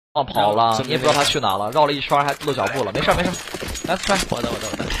跑了，你也不知道他去哪了，绕了一圈还露脚步了，没事没事，来摔，我的，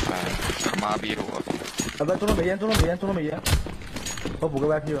哎，他妈逼着我！啊不，中路没烟，我补个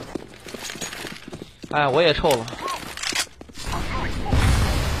YP 吧。哎，我也臭了。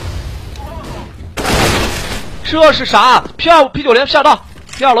这是啥 ？P90 下道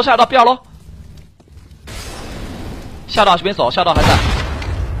，P2楼下道，P2楼。下道没走，下道还在。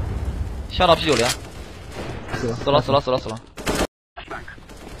下道 P90。死了。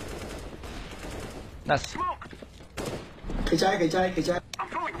nice。可以加。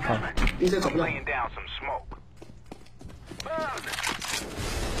好，一直走不了。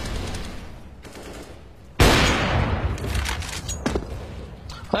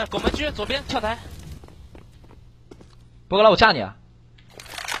哎，拱门区左边跳台。波哥来，我架你啊！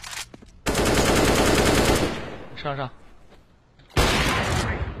上。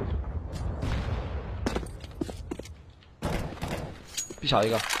B 小一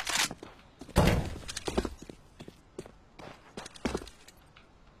个。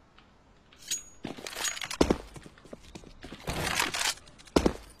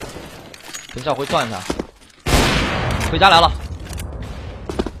等一下，我会转一下。回家来了。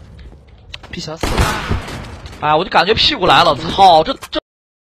B 小死了。哎，我就感觉屁股来了，操！这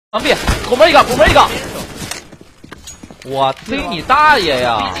防壁，拱门一个。我贼你大爷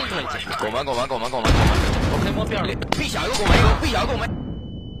呀！拱门。我可以摸边里。B 小一个拱门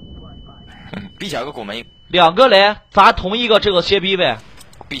，B 小一个拱门。两个雷砸同一个这个歇逼呗。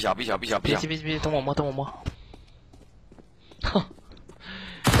B 小，别，等我摸。哼！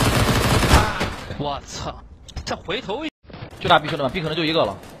我操！再回头就打 B 兄弟们 ，B 可能就一个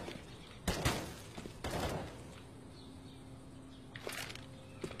了。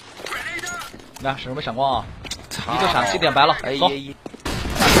来，使什么闪光啊？一个闪 C 点白了，走。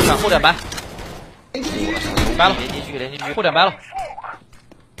闪后点白，白了，后点白了。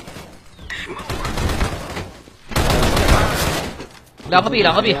两个 B。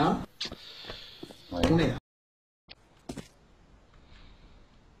兄弟，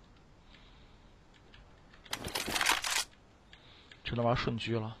只能玩顺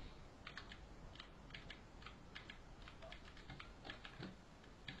狙了。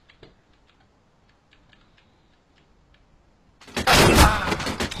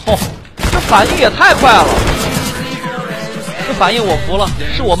哦，这反应也太快了！这反应我服了，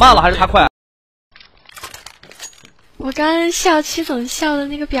是我慢了还是他快？我刚刚笑七总笑的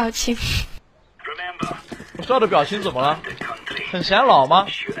那个表情，我笑的表情怎么了？很显老吗？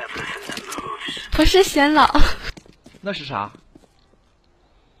不是显老，那是啥？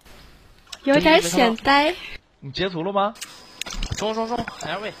有点显呆。你截图了吗？中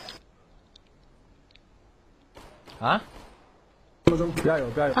L 位。啊？不要有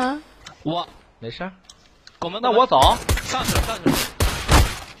啊！我没事儿。拱门，那我走。上去了。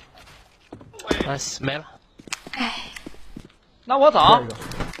nice 没了。哎。那我走。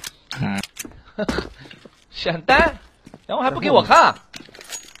显呆，然后还不给我看。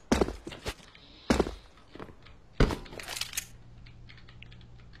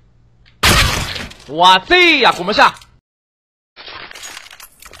哇塞呀，拱门下。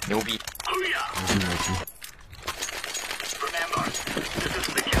牛逼！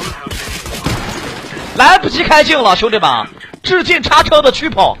来不及开镜了，兄弟们！致敬叉车的驱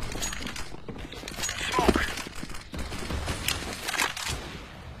跑。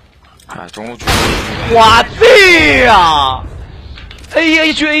哎，中路狙！哇塞呀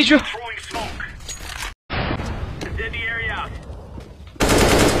 ！A 狙！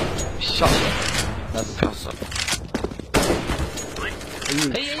笑死！那笑死了！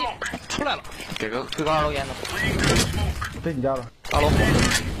哎，出来了！给个推个2楼烟的。被你家了。大楼火。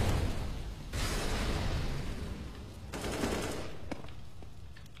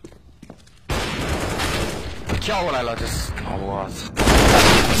跳过来了，这是！我操！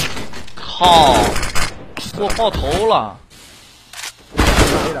靠！我爆头了！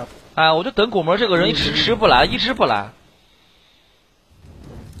哎，我就等拱门这个人一直不来。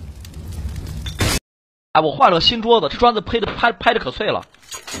哎，我换了个新桌子，这砖子拍的可脆了，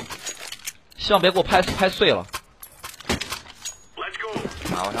希望别给我拍碎了。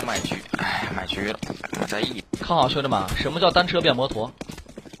妈，我想买狙，哎，买狙了，我在意。看好兄弟们，什么叫单车变摩托？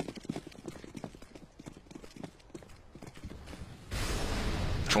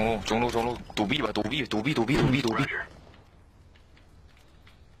中路，堵 B 吧，堵 B。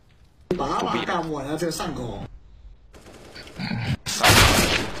把干我呀，这个上狗。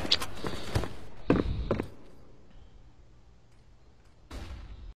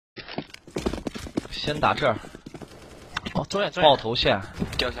先打这儿。哦，左眼爆头线。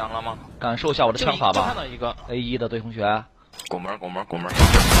掉枪了吗？感受一下我的枪法吧。就看到一个 A1 的对同学。拱门。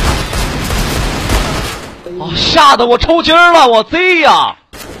哦，吓得我抽筋了，我贼呀！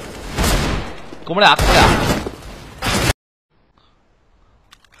给我们俩。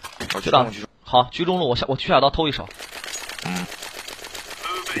我去挡。好，居中路，我去小刀偷一手。嗯。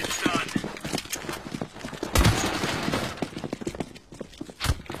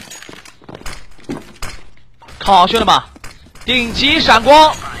好，兄弟们，顶级闪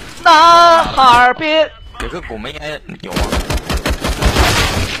光，男孩边。这个拱门也有吗？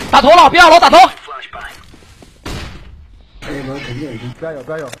打头了，别2楼打头。加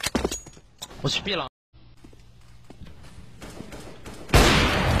油！我去 B 了。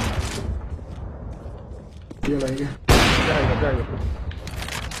接了一个，加油！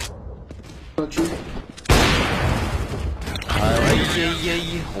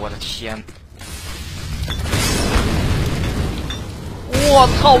我的天！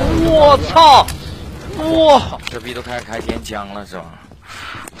我操！哇！这逼都开天浆了是吧？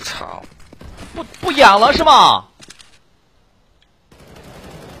我操！不养了是吗？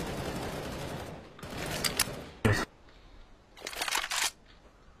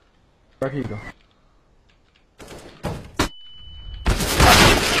这个。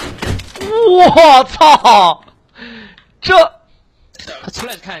我操！这他出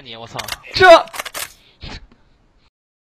来就看见你，我操！这